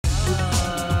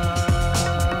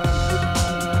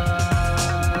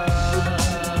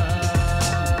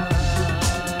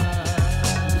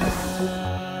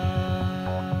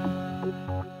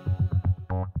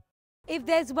If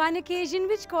there's one occasion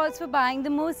which calls for buying the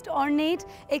most ornate,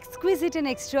 exquisite and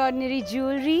extraordinary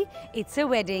jewellery, it's a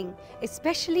wedding,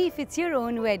 especially if it's your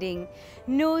own wedding.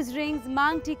 Nose rings,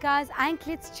 mang tikas,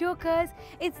 anklets, chokers,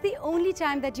 it's the only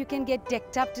time that you can get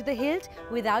decked up to the hilt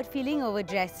without feeling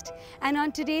overdressed. And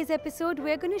on today's episode,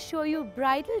 we're going to show you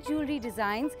bridal jewellery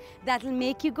designs that'll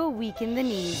make you go weak in the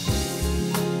knees.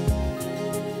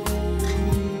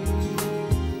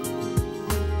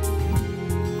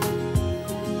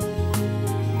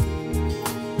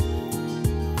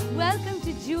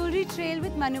 Jewellery Trail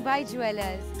with Manubhai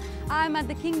Jewellers. I'm at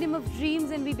the Kingdom of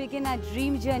Dreams and we begin our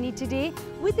dream journey today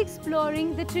with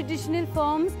exploring the traditional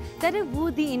forms that have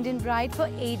wooed the Indian bride for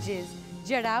ages,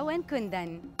 jadau and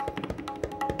kundan.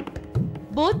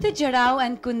 Both the jadau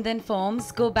and kundan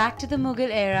forms go back to the Mughal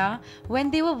era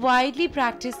when they were widely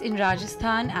practiced in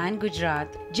Rajasthan and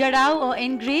Gujarat. Jadau or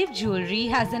engraved jewellery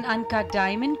has an uncut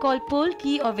diamond called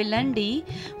polki or vilandi,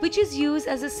 which is used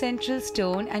as a central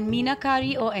stone, and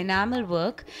meenakari or enamel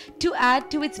work to add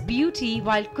to its beauty,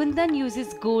 while kundan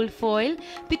uses gold foil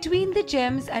between the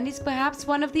gems and is perhaps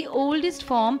one of the oldest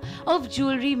form of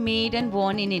jewellery made and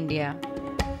worn in India.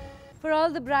 For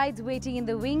all the brides waiting in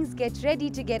the wings, get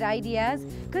ready to get ideas,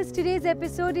 because today's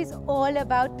episode is all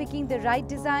about picking the right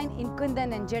design in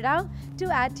kundan and jadau to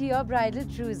add to your bridal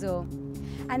trousseau.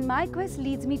 And my quest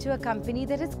leads me to a company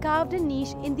that has carved a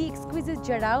niche in the exquisite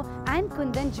jadau and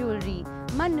kundan jewellery,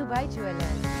 Manubhai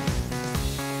Jewellers.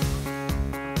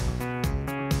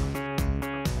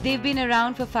 They've been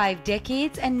around for 5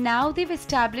 decades and now they've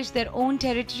established their own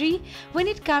territory when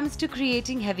it comes to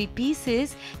creating heavy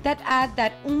pieces that add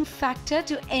that oomph factor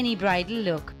to any bridal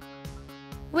look.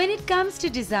 When it comes to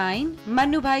design,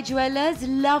 Manubhai Jewellers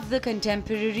love the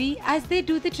contemporary as they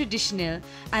do the traditional,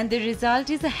 and the result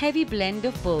is a heavy blend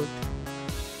of both.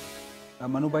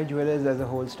 Manubhai Jewellers as a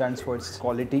whole stands for its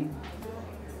quality,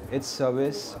 its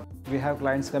service. We have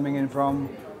clients coming in from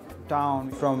town,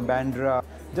 from Bandra,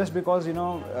 just because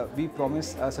we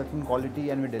promise a certain quality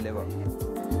and we deliver.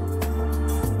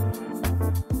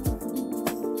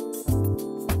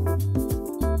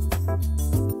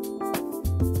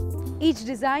 Each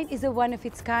design is a one of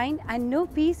its kind and no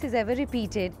piece is ever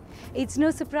repeated. It's no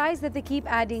surprise that they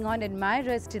keep adding on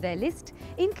admirers to their list,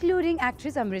 including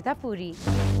actress Amrita Puri.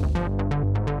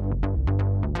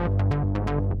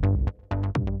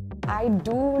 I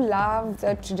do love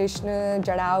the traditional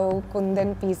jadau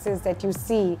kundan pieces that you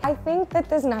see. I think that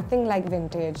there's nothing like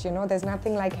vintage, there's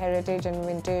nothing like heritage and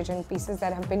vintage and pieces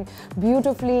that have been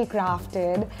beautifully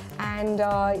crafted. And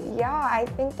yeah, I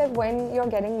think that when you're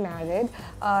getting married,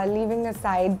 leaving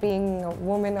aside being a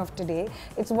woman of today,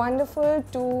 it's wonderful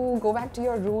to go back to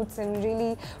your roots and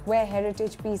really wear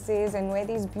heritage pieces and wear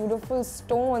these beautiful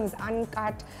stones,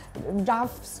 uncut,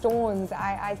 rough stones.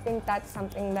 I think that's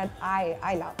something that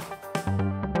I love.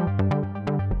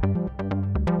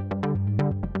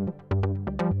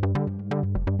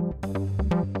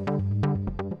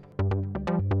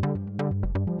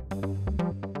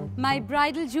 My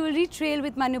bridal jewellery trail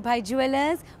with Manubhai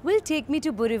Jewellers will take me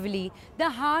to Borivali, the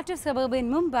heart of suburban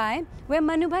Mumbai, where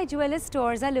Manubhai Jewellers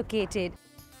stores are located.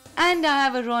 And I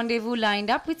have a rendezvous lined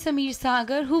up with Sameer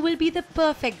Sagar, who will be the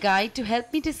perfect guide to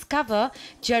help me discover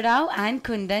jadau and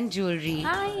kundan jewellery.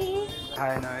 Hi!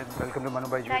 Hi Noit, welcome to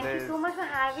Manubhai Jewellers. Thank you so much for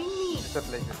having me. It's a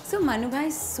pleasure. So Manubhai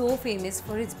is so famous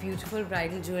for its beautiful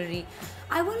bridal jewellery.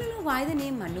 I want to know why the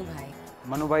name Manubhai.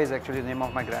 Manubhai is actually the name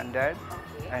of my granddad,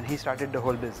 and he started the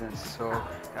whole business. So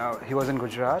he was in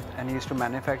Gujarat and he used to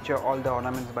manufacture all the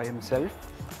ornaments by himself.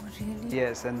 Oh, really?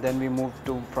 Yes, and then we moved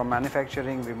from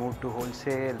manufacturing, we moved to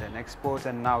wholesale and exports,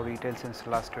 and now retail since the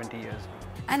last 20 years.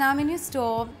 And I'm in your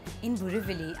store in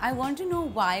Borivali. I want to know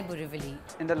why Borivali.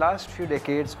 In the last few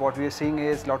decades, what we are seeing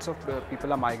is lots of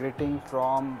people are migrating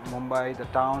from Mumbai, the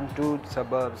town, to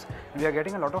suburbs. We are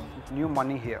getting a lot of new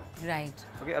money here. Right.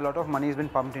 Okay, a lot of money has been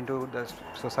pumped into the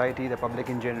society, the public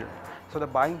in general. So the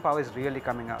buying power is really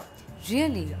coming up.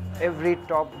 Really? Every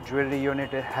top jewelry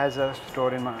unit has a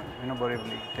store in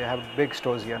Borivali. They have big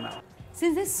stores here now.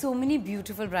 Since there's so many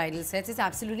beautiful bridal sets, it's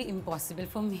absolutely impossible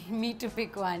for me to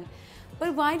pick one.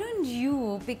 But why don't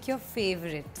you pick your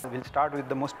favorite? We'll start with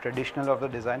the most traditional of the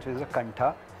designs, which is a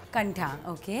kantha. Kantha,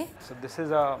 okay. So this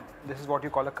is what you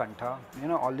call a kantha.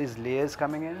 All these layers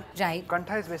coming in. Right.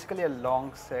 Kantha is basically a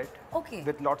long set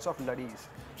with lots of ladis.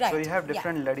 Right. So you have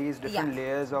different ladis, different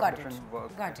layers of different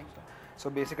work. Got it. So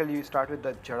basically you start with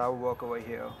the jadau work over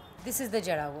here. This is the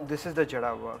jadau work. This is the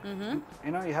jadau work.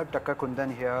 You know, you have takka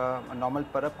kundan here, a normal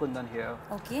parab kundan here.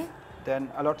 Okay. Then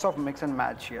lots of mix and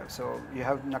match here. So you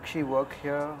have nakshi work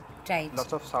here. Right.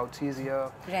 Lots of South Seas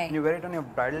here. Right. When you wear it on your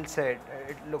bridal set,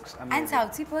 it looks amazing. And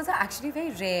South Sea pearls are actually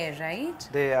very rare, right?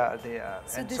 They are.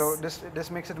 So this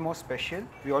makes it more special.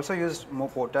 We also use more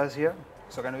potas here.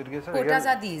 So kind of it gives a Potas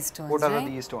are these stones, Potas right? are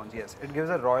these stones, yes. It gives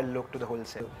a royal look to the whole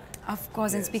set. Of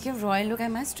course, and speaking of royal look, I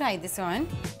must try this on.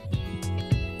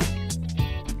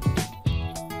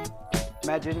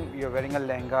 Imagine you're wearing a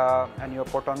lehenga and you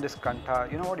put on this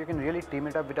kantha. You know what, you can really team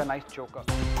it up with a nice choker.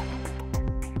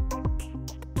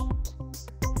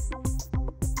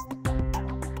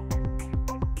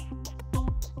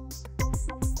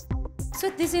 So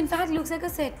this in fact looks like a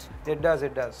set. It does,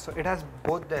 it does. So it has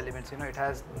both the elements, you know, it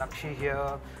has nakshi here,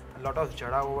 a lot of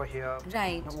jada over here.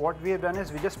 Right. Now, what we have done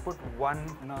is we just put one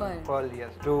pearl, yes,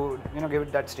 to, you know, give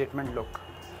it that statement look.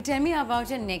 Tell me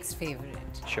about your next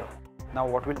favorite. Sure. Now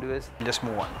what we'll do is just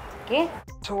move on. Okay.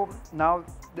 So now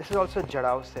this is also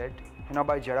jadau set. You know,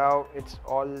 by jadau, it's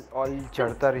all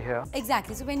chartar here.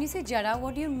 Exactly. So when you say jadau,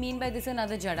 what do you mean by this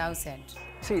another jadau set?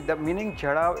 See, the meaning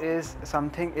jadau is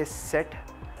something is set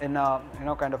in a, you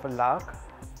know, kind of a lark.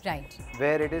 Right.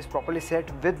 Where it is properly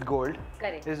set with gold.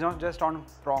 Correct. It's not just on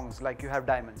prongs like you have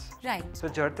diamonds. Right. So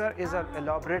jartar is an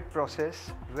elaborate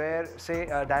process where, say,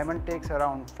 a diamond takes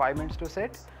around 5 minutes to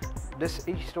set. This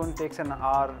each stone takes an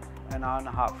hour and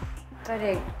a half.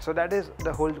 Correct. So that is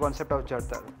the whole concept of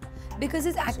jartar. Because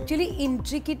it's actually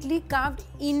intricately carved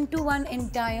into one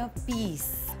entire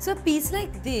piece. So a piece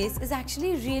like this is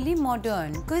actually really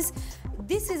modern because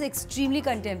this is extremely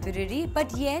contemporary,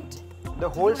 but yet the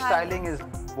whole styling is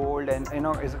bold and, you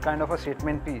know, is a kind of a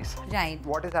statement piece. Right.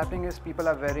 What is happening is people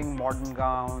are wearing modern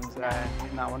gowns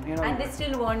and now, you know, and they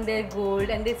still want their gold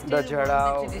and they still the want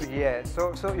jadau, the tradition. yes.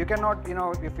 So you cannot, you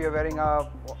know, if you're wearing a,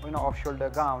 you know, off-shoulder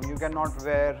gown, you cannot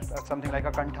wear something like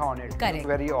a kantha on it. Correct. It's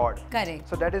very odd. Correct.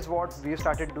 So that is what we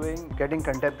started doing, getting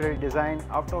contemporary design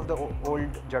out of the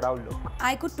old jadau look.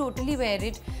 I could totally wear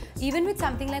it, even with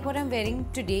something like what I'm wearing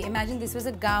today. Imagine this was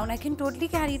a gown, I can totally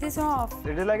carry this off.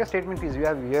 It is like a statement piece. You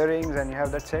have earrings and you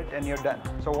have that set and you're done.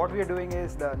 So what we are doing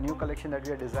is the new collection that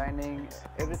we are designing,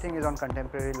 everything is on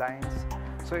contemporary lines.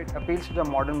 So it appeals to the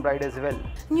modern bride as well.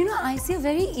 You know, I see a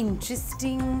very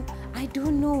interesting, I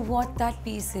don't know what that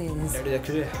piece is. That is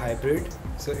actually a hybrid.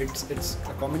 So it's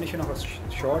a combination of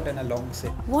a short and a long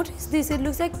set. What is this? It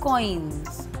looks like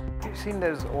coins. You've seen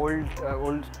there's old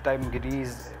time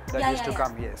giris that used to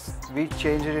come, yes. We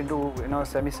changed it into, you know,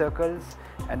 semicircles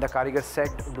and the karigar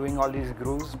set doing all these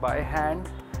grooves by hand.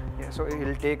 Yeah, so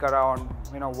it'll take around,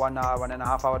 you know, 1 hour,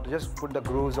 1.5 hours to just put the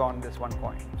grooves on this one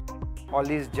coin. All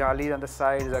these jalis on the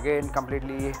sides, again,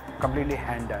 completely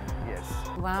hand done, yes.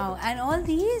 Wow, and all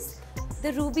these,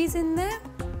 the rubies in there?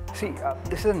 See,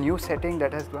 this is a new setting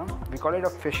that has come. We call it a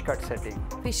fish cut setting.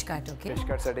 Fish cut, okay. Fish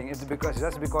cut setting. It's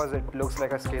just because it looks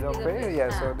like a scale of fish. Yeah,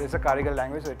 so it's a karigar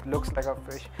language, so it looks like a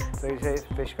fish. So you say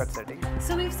fish cut setting.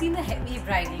 So we've seen the heavy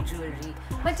bridal jewelry.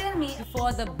 But tell me,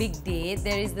 before the big day,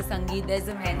 there is the sangeet, there's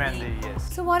the mehndi. Mehndi,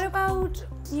 yes. So what about,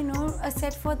 you know, a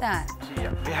set for that?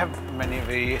 Yeah, we have many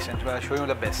variations, but I'll show you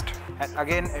the best. And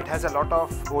again, it has a lot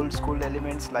of old school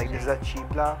elements, like this is a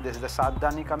chipla, this is the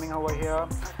saddani coming over here.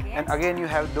 Okay. And again, you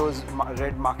have those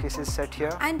red marquises set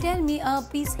here. And tell me, a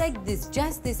piece like this,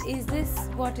 just this, is this,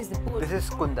 what is the pose? This is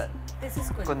kundan. This is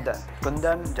kundan.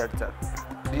 Kundan jartar.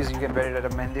 These you can wear it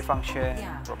at a mehndi function,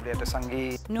 probably at a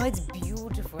sangeet. No, it's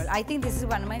beautiful. I think this is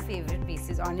one of my favorite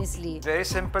pieces, honestly. Very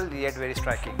simple, yet very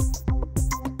striking.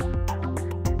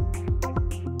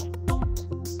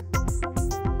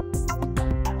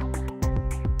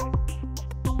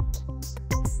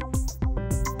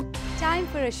 Time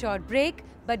for a short break,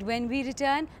 but when we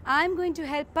return, I'm going to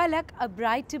help Palak, a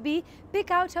bride-to-be,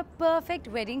 pick out her perfect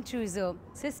wedding trousseau.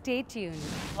 So stay tuned.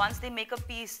 Once they make a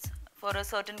piece for a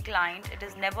certain client, it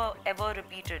is never ever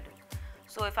repeated.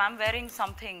 So if I'm wearing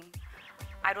something,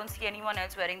 I don't see anyone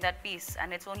else wearing that piece,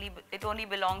 and it only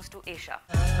belongs to Asia.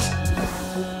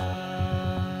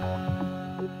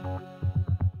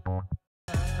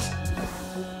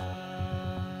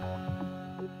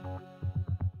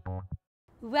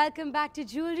 Welcome back to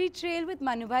Jewellery Trail with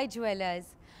Manubhai Jewellers.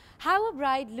 How a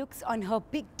bride looks on her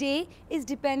big day is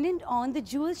dependent on the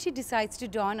jewels she decides to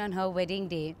don on her wedding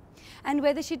day. And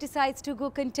whether she decides to go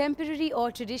contemporary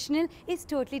or traditional is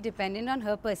totally dependent on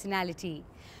her personality.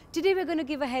 Today we're going to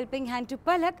give a helping hand to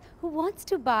Palak, who wants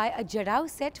to buy a jadau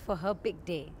set for her big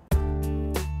day.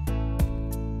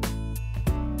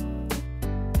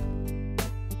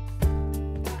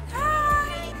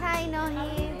 Hi,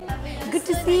 Nohi. Good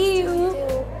to see you.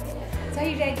 So are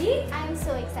you ready? I'm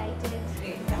so excited.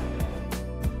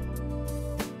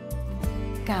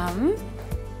 come.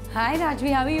 Hi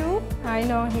Rajvi, how are you? I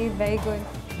know, he's very good.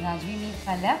 Rajvi, meet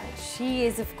Palak. She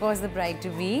is of course the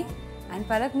bride-to-be. And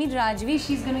Palak, meet Rajvi.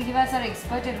 She's going to give us her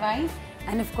expert advice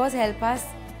and of course help us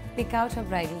pick out her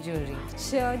bridal jewelry.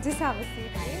 Sure, just have a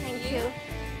seat. Thank you.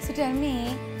 So tell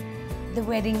me, the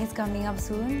wedding is coming up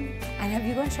soon and have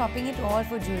you gone shopping at all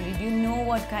for jewelry? Do you know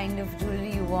what kind of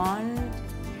jewelry you want?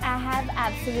 I have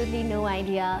absolutely no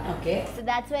idea. Okay. So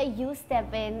that's where you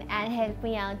step in and help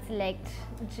me out select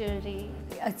jewelry.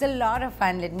 It's a lot of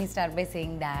fun, let me start by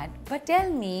saying that. But tell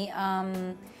me,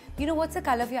 you know, what's the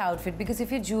color of your outfit? Because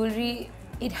if your jewelry,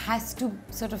 it has to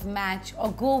sort of match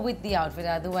or go with the outfit,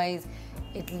 otherwise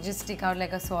it'll just stick out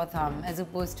like a sore thumb as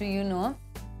opposed to, you know,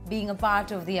 being a part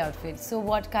of the outfit. So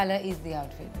what color is the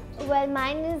outfit? Well,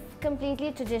 mine is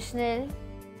completely traditional,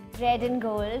 red and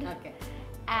gold. Okay.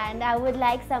 And I would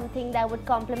like something that would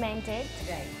complement it.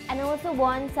 Right. And I also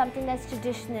want something that's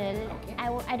traditional. Okay.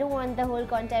 I don't want the whole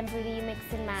contemporary mix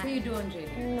and match. So you don't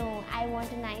really? No, I want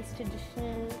a nice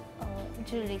traditional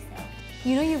jewelry set.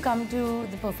 You know, you've come to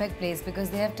the perfect place because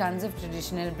they have tons of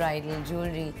traditional bridal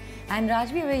jewelry. And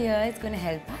Rajvi over here is going to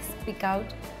help us pick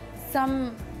out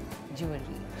some jewelry.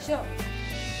 Sure.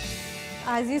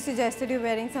 As you suggested, you're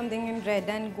wearing something in red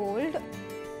and gold.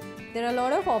 There are a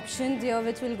lot of options here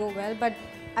which will go well, but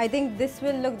I think this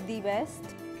will look the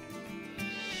best.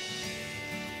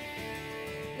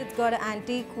 It's got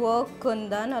antique work,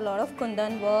 kundan, a lot of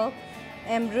kundan work,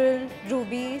 emerald,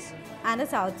 rubies, and a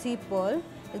South Sea pearl.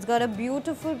 It's got a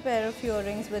beautiful pair of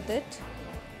earrings with it,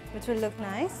 which will look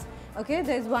nice. Okay,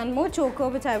 there's one more choker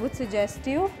which I would suggest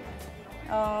to you.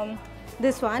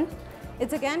 This one.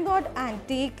 It's again got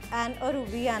antique and a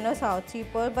ruby and a South Sea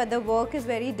pearl, but the work is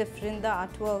very different, the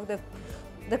artwork,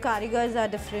 the karigars are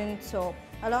different. So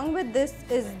along with this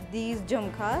is these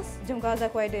jhumkas. Jhumkas are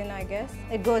quite in, I guess.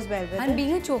 It goes well with it. And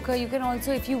being a choker, you can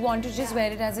also, if you want to just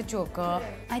wear it as a choker,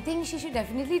 I think she should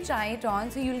definitely try it on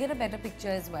so you'll get a better picture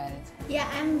as well. Yeah,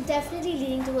 I'm definitely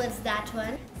leaning towards that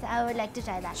one. So I would like to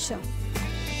try that. Sure.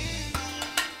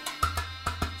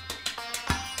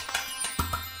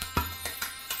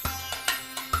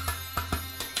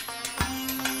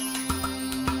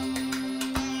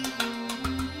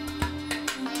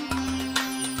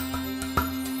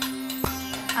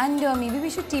 And maybe we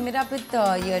should team it up with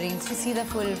earrings to see the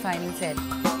full final set.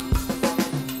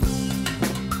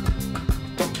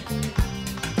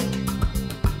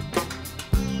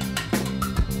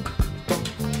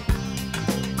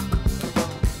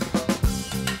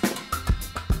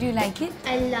 Do you like it?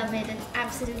 I love it. It's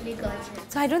absolutely gorgeous.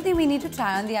 So I don't think we need to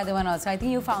try on the other one also. I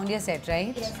think you found your set,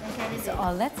 right? Yes, I kind of So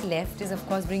all that's left is, of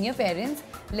course, bring your parents,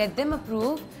 let them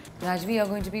approve. Rajvi, you're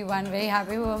going to be one very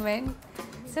happy woman.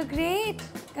 So great.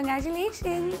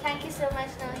 Congratulations. Thank you so much,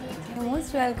 Nahi. You're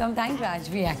most welcome. Thank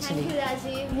Rajvi, actually. Thank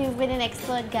you, Rajiv. You've been an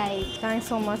expert guide. Thanks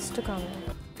so much to come.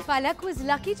 Palak was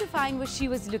lucky to find what she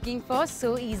was looking for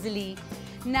so easily.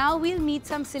 Now we'll meet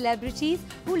some celebrities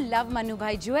who love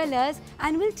Manubhai Jewellers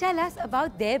and will tell us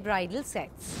about their bridal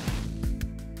sets.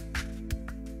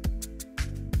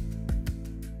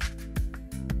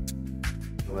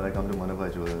 When I come to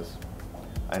Manubhai Jewellers,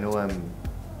 I know I'm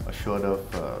assured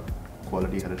of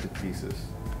quality heritage pieces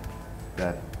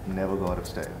that never go out of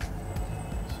style.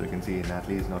 So you can see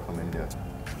Natalie is not from India.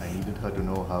 I needed her to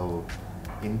know how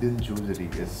Indian jewellery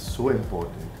is so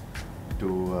important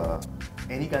to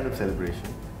any kind of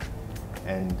celebration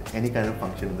and any kind of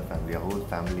function in the family. Our whole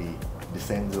family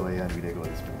descends over here and we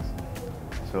decorate this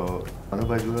place. So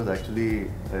Manubhai Jewellers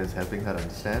actually is helping her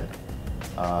understand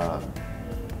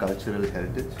cultural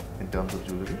heritage in terms of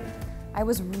jewellery. I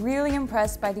was really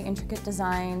impressed by the intricate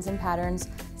designs and patterns,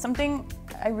 something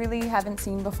I really haven't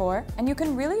seen before. And you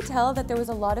can really tell that there was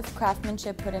a lot of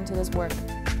craftsmanship put into this work.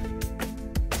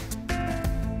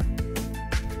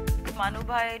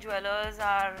 Manubhai Jewellers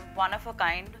are one of a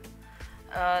kind.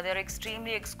 They're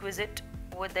extremely exquisite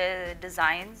with their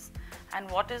designs. And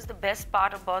what is the best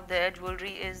part about their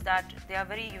jewelry is that they are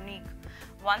very unique.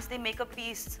 Once they make a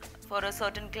piece for a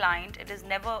certain client, it is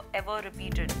never ever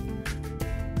repeated.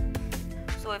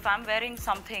 So if I'm wearing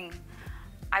something,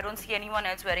 I don't see anyone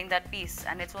else wearing that piece,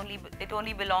 and it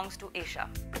only belongs to Asia.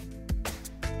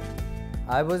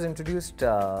 I was introduced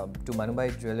to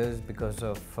Manubhai Jewellers because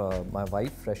of my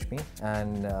wife Rashmi,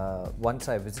 and once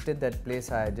I visited that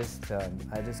place, I just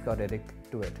got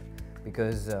addicted to it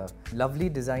because lovely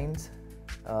designs,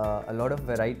 a lot of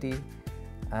variety,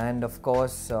 and of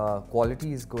course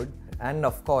quality is good, and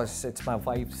of course it's my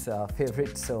wife's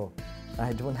favorite, so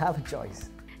I don't have a choice.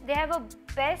 They have a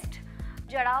best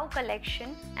jadau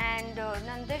collection, and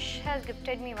Nandish has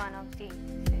gifted me one of the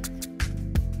sets.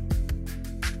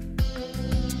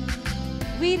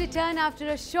 We return after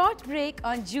a short break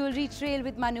on Jewellery Trail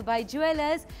with Manubhai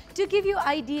Jewellers to give you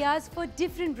ideas for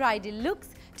different bridal looks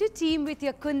to team with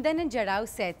your kundan and jadau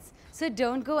sets. So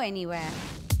don't go anywhere.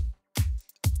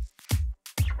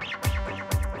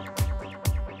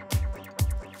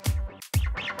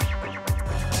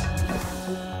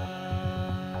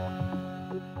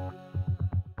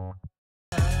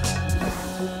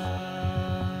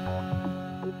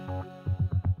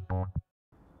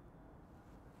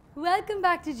 Welcome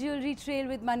back to Jewellery Trail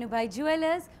with Manubhai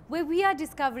Jewellers, where we are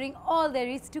discovering all there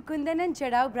is to kundan and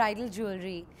jadau bridal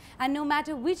jewellery. And no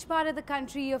matter which part of the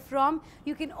country you're from,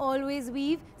 you can always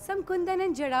weave some kundan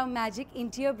and jadau magic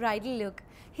into your bridal look.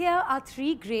 Here are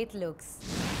 3 great looks.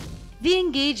 The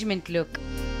engagement look.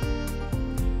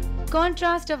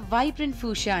 Contrast of vibrant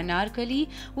fuchsia anarkali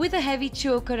with a heavy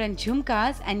choker and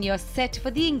jhumkas, and you're set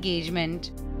for the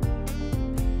engagement.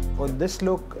 For this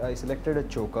look, I selected a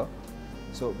choker.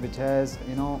 So, which has,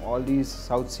 you know, all these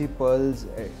South Sea pearls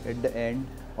at the end.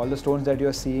 All the stones that you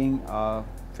are seeing are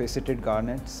faceted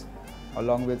garnets,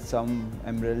 along with some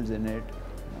emeralds in it,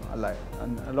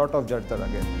 and a lot of jartar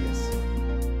again, yes.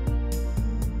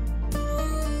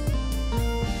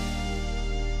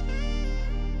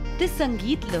 The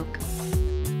Sangeet look.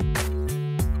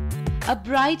 A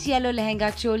bright yellow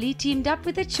lehenga choli teamed up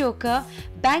with a choker,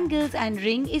 bangles and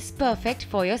ring is perfect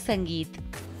for your Sangeet.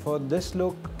 For this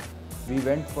look, we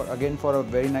went for a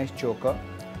very nice choker,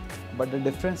 but the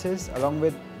difference is, along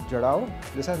with jadau,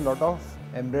 this has a lot of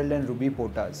emerald and ruby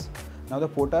potas. Now the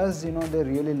potas, you know, they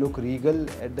really look regal.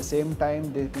 At the same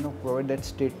time, they, you know, provide that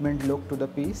statement look to the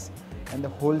piece, and the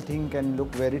whole thing can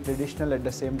look very traditional, at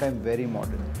the same time very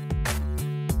modern.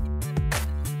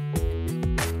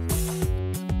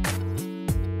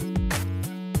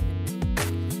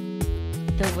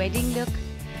 The wedding look.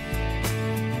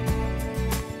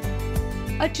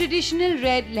 A traditional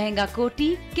red lehenga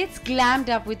koti gets glammed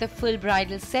up with a full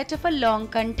bridal set of a long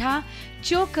kantha,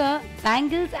 choker,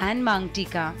 bangles and mang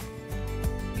tika.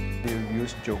 We've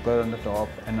used choker on the top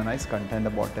and a nice kantha in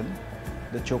the bottom.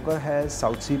 The choker has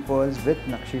South Sea pearls with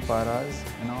nakshi paras,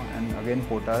 you know, and again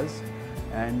potas.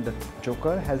 And the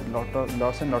choker has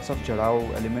lots and lots of jadau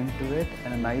element to it,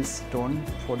 and a nice tone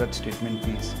for that statement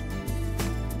piece.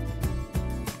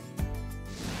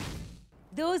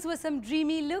 Those were some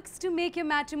dreamy looks to make your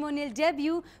matrimonial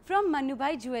debut from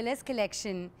Manubhai Jewellers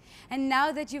collection. And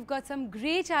now that you've got some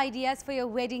great ideas for your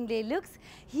wedding day looks,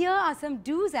 here are some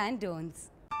do's and don'ts.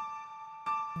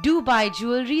 Do buy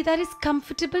jewellery that is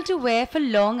comfortable to wear for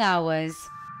long hours.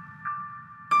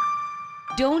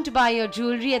 Don't buy your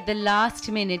jewellery at the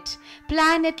last minute.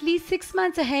 Plan at least 6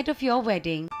 months ahead of your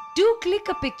wedding. Do click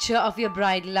a picture of your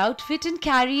bridal outfit and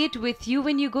carry it with you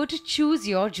when you go to choose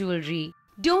your jewellery.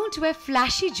 Don't wear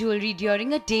flashy jewellery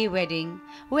during a day wedding.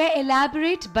 Wear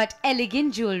elaborate but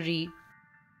elegant jewellery.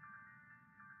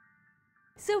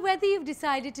 So whether you've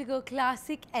decided to go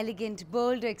classic, elegant,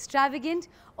 bold or extravagant,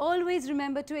 always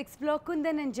remember to explore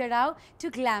kundan and jadau to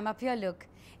glam up your look.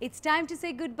 It's time to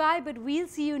say goodbye, but we'll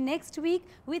see you next week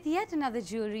with yet another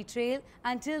jewellery trail.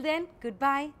 Until then,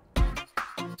 goodbye.